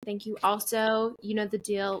 thank you also. You know the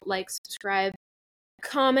deal. Like, subscribe,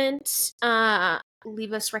 comment,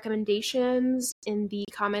 leave us recommendations in the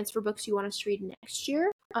comments for books you want us to read next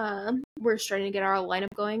year. We're starting to get our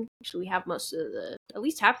lineup going. Actually, we have at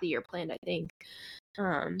least half the year planned, I think. We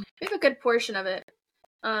have a good portion of it.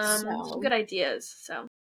 Some good ideas, so.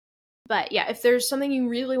 But yeah, if there's something you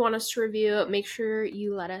really want us to review, make sure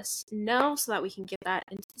you let us know so that we can get that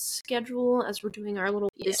into the schedule as we're doing our little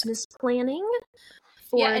business planning.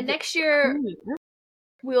 And next year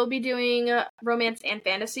we'll be doing romance and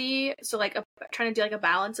fantasy, so trying to do a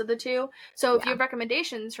balance of the two. So if you have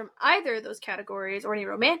recommendations from either of those categories or any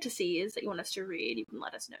romanticities that you want us to read, you can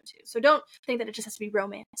let us know too. So don't think that it just has to be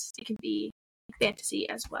romance. It can be fantasy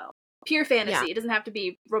as well. Pure fantasy. It doesn't have to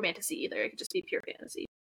be romantasy either. It could just be pure fantasy.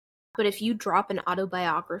 But if you drop an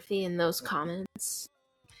autobiography in those comments...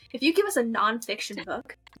 If you give us a nonfiction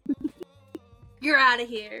book, you're out of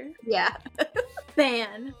here. Yeah.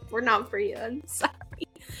 Ban. We're not for you. I'm sorry.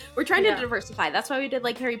 We're trying to diversify. That's why we did,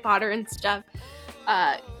 Harry Potter and stuff.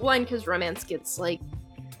 One, because romance gets,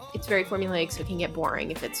 it's very formulaic, so it can get boring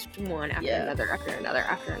if it's one after another, after another,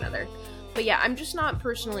 after another. But yeah, I'm just not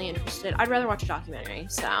personally interested. I'd rather watch a documentary,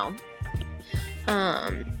 so...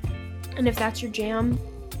 And if that's your jam...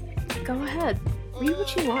 Go ahead. Read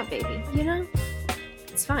what you want, baby.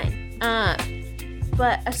 It's fine.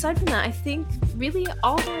 But aside from that, I think really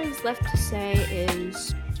all there is left to say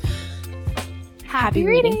is happy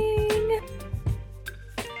reading.